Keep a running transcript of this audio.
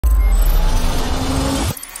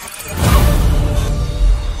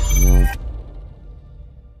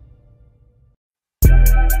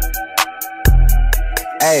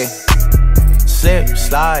Ayy, slip,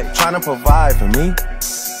 slide, tryna provide for me.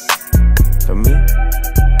 For me.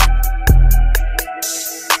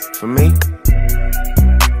 For me.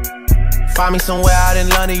 Find me somewhere out in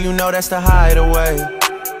London, you know that's the hideaway.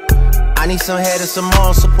 I need some head and some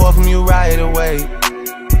more support from you right away.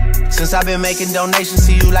 Since I've been making donations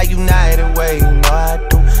to you like United Way, you know I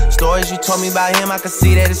do. Stories you told me about him, I can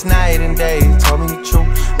see that it's night and day. You told me the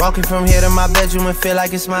truth. Walking from here to my bedroom and feel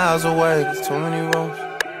like it's miles away. There's too many roads.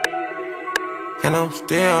 And I'm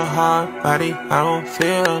still hard body, I don't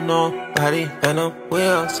feel nobody. And I'm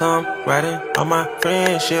will some riding on my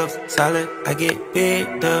friendships solid. I get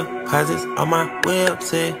big deposits on my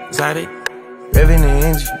whips exotic. Revving the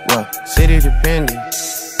engine, well, city dependent.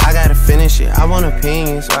 I gotta finish it, I want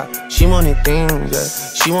opinions, she wanted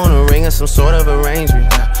things, she want a ring or some sort of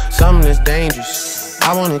arrangement, something that's dangerous.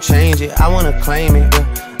 I wanna change it, I wanna claim it,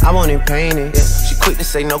 I want it painted, She quick to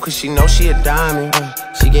say no cause she know she a diamond,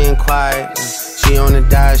 she getting quiet, she on the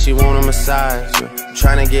diet, she want a massage, I'm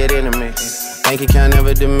tryna get intimate, bank account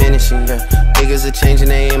never diminishing, Niggas are changing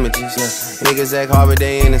their images, Niggas act hard but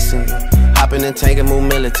they innocent, Hop in the tank and move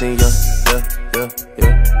militant, yeah.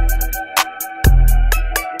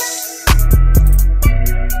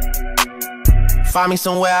 Find me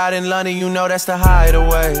somewhere out in London, you know that's the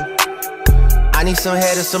hideaway. I need some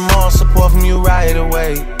head and some more support from you right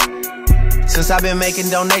away. Since I've been making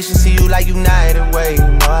donations to you like United Way, you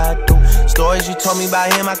know I do. Stories you told me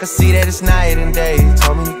about him, I can see that it's night and day. You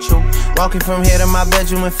told me the truth. Walking from here to my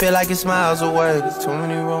bedroom and feel like it's miles away. There's too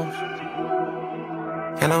many roads.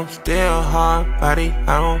 And I'm still hard body,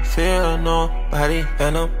 I don't feel nobody.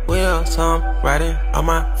 And I'm will some riding on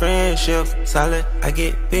my friendships solid. I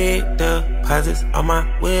get big deposits on my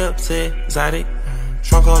whips exotic.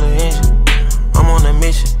 Trunk on the engine, I'm on a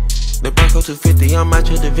mission. The Bronco 250, I'm out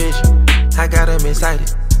your division. I got them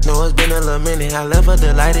excited, know it's been a little minute. I left her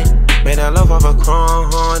delighted, made her love off a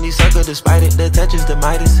chrome. These suckers despite it, the touch is the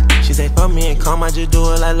Midas. She say fuck me and calm, I just do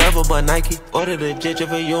it like Level but Nike. Order the jet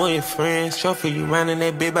for you and your friends. Show for you round in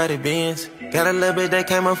that big body Benz. Got a little bit that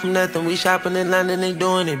came up from nothing. We shopping in London and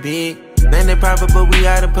doing it big. Man, they private, but we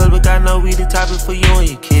out in public. I know we the topic for you and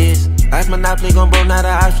your kids. Life Monopoly gon' bro, not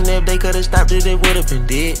an option. If they could've stopped it, they would've been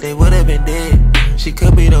dead. They would've been dead. She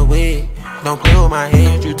could be the wig. Don't play with my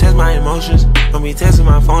head, you test my emotions. Don't be testing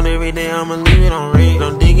my phone every day, I'ma leave it on red.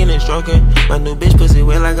 Don't digging and stroking. My new bitch pussy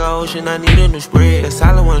wet like an ocean, I need a new spread. The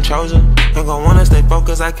solid one chosen. Ain't gon' wanna stay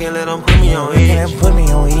focused, I can't let them put me on edge. Can't put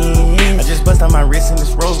me on edge. I just bust on my wrist and this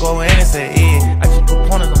rose gold and it's an edge. I just put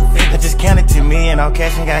pointers on feds. I just counted to me and all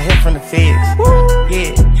cash and got hit from the feds.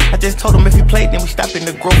 Yeah, I just told them if he played then we stop in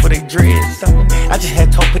the growth for they dreads. I just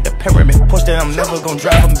had told put the pyramid push that I'm never gon'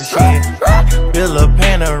 drive them to shed. Build a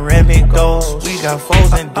panoramic goals. We got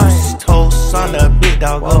foes and deuces toast. On the big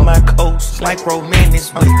dog of my coast. Micro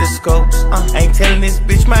minutes with the scopes. Ain't telling this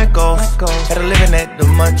bitch my goals. Had a living at the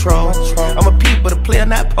Montreux. I'm a peep but a player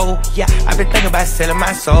not pole. Yeah, I've been thinking about selling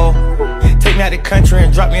my soul. Take me out the country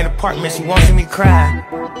and drop me in an apartment. She won't see me cry.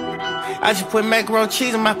 I just put macaroni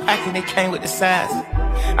cheese in my pocket, it came with the size.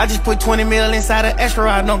 I just put 20 mil inside an extra,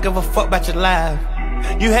 I don't give a fuck about your life.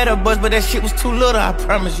 You had a buzz, but that shit was too little, I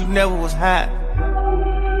promise you never was hot.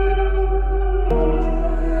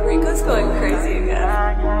 Rico's going crazy again.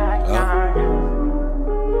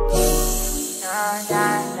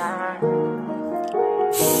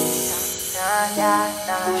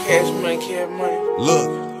 Cash money, cash money.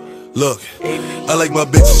 Look, I like my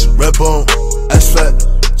bitches, red bone, ass fat,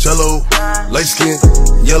 jello, light skin,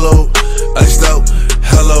 yellow, iced out,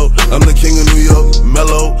 hello. I'm the king of New York,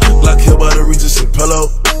 mellow, Glock here by the Regis and Pello.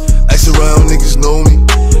 Ask around, niggas know me,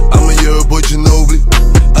 I'm a year boy Ginobili.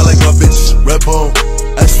 I like my bitches, red bone,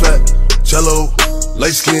 ass fat, jello,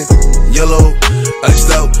 light skin, yellow,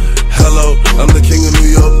 iced out, hello. I'm the king of New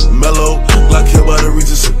York, mellow, Glock here by the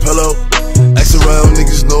Regis and Pello. Ask around,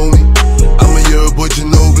 niggas know me, I'm a year boy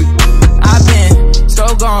Ginobili. I've been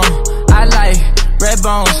so gone, I like red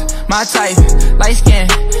bones, my type, light skin,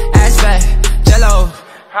 ass fat, jello.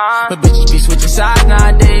 But bitches be switching sides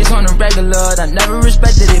nowadays on the regular. I never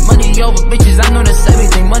respected it. Money over bitches, I know that's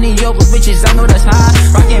everything. Money over bitches, I know that's high.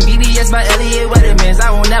 Rockin' BBS by Elliot Weathermans.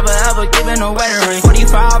 I will never ever give in no wedding ring.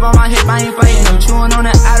 45 on my hip, I ain't fighting them. Chewing on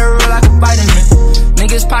the Adderall like a vitamin.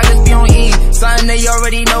 Niggas pockets be on E, something they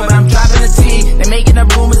already know, but I'm dropping the T. They making up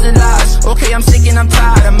rumors and lies. Okay, I'm sick and I'm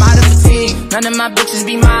tired, I'm out of fatigue. None of my bitches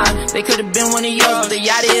be mine. They could've been one of yours, but they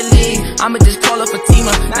out of your league. I'ma just call her Fatima.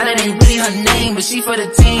 Now that ain't really her name, but she for the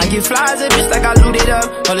team. I get flies at bitch like I looted up.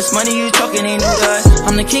 All this money you talking ain't no good.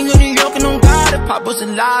 I'm the king of New York and on God. If Pop was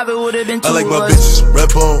alive, it would've been too. I like my bitches, red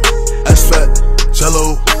bone, ass fat,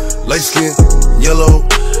 jello, light skin, yellow,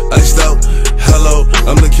 iced out, hello.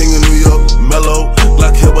 I'm the king of New York, mellow.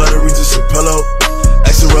 Black hair by the Regis and pillow.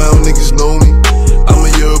 Ask around, niggas know me. I'm a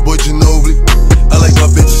year boy, Ginobili. I like my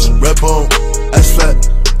bitches, red bone, ass fat,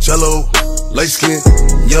 jello, light skin,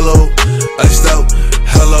 yellow, iced out,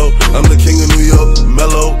 hello. I'm the king of New York,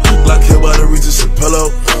 mellow. Black hair by the Regis and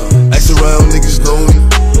pillow. Ask around, niggas know me.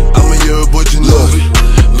 I'm a year boy, Ginobili.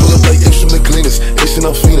 Pull up like apes from the cleaners, Asian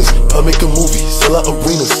Alphinas. I make a movie, sell out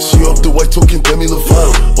arenas. She off the white token, Demi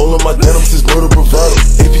Lovato. All of my denims is murder bravado.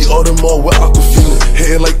 AP Audemars with Aquafina.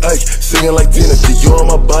 Hitting like Ike, singing like Tina. Dior on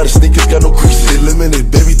my body, sneakers got no creases. They limited,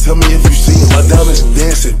 baby, tell me if you see it. My diamonds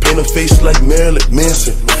dancing, paint a face like Marilyn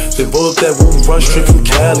Manson. They both that woo run straight from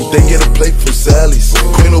Cali. They get a plate from Sally's.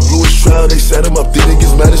 Quino bluish trial, they set him up. These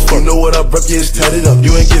niggas mad as fuck. You know what I rep, yeah, it's tatted up.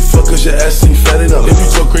 You ain't get fucked cause your ass ain't fatted up. If you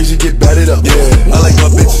talk crazy,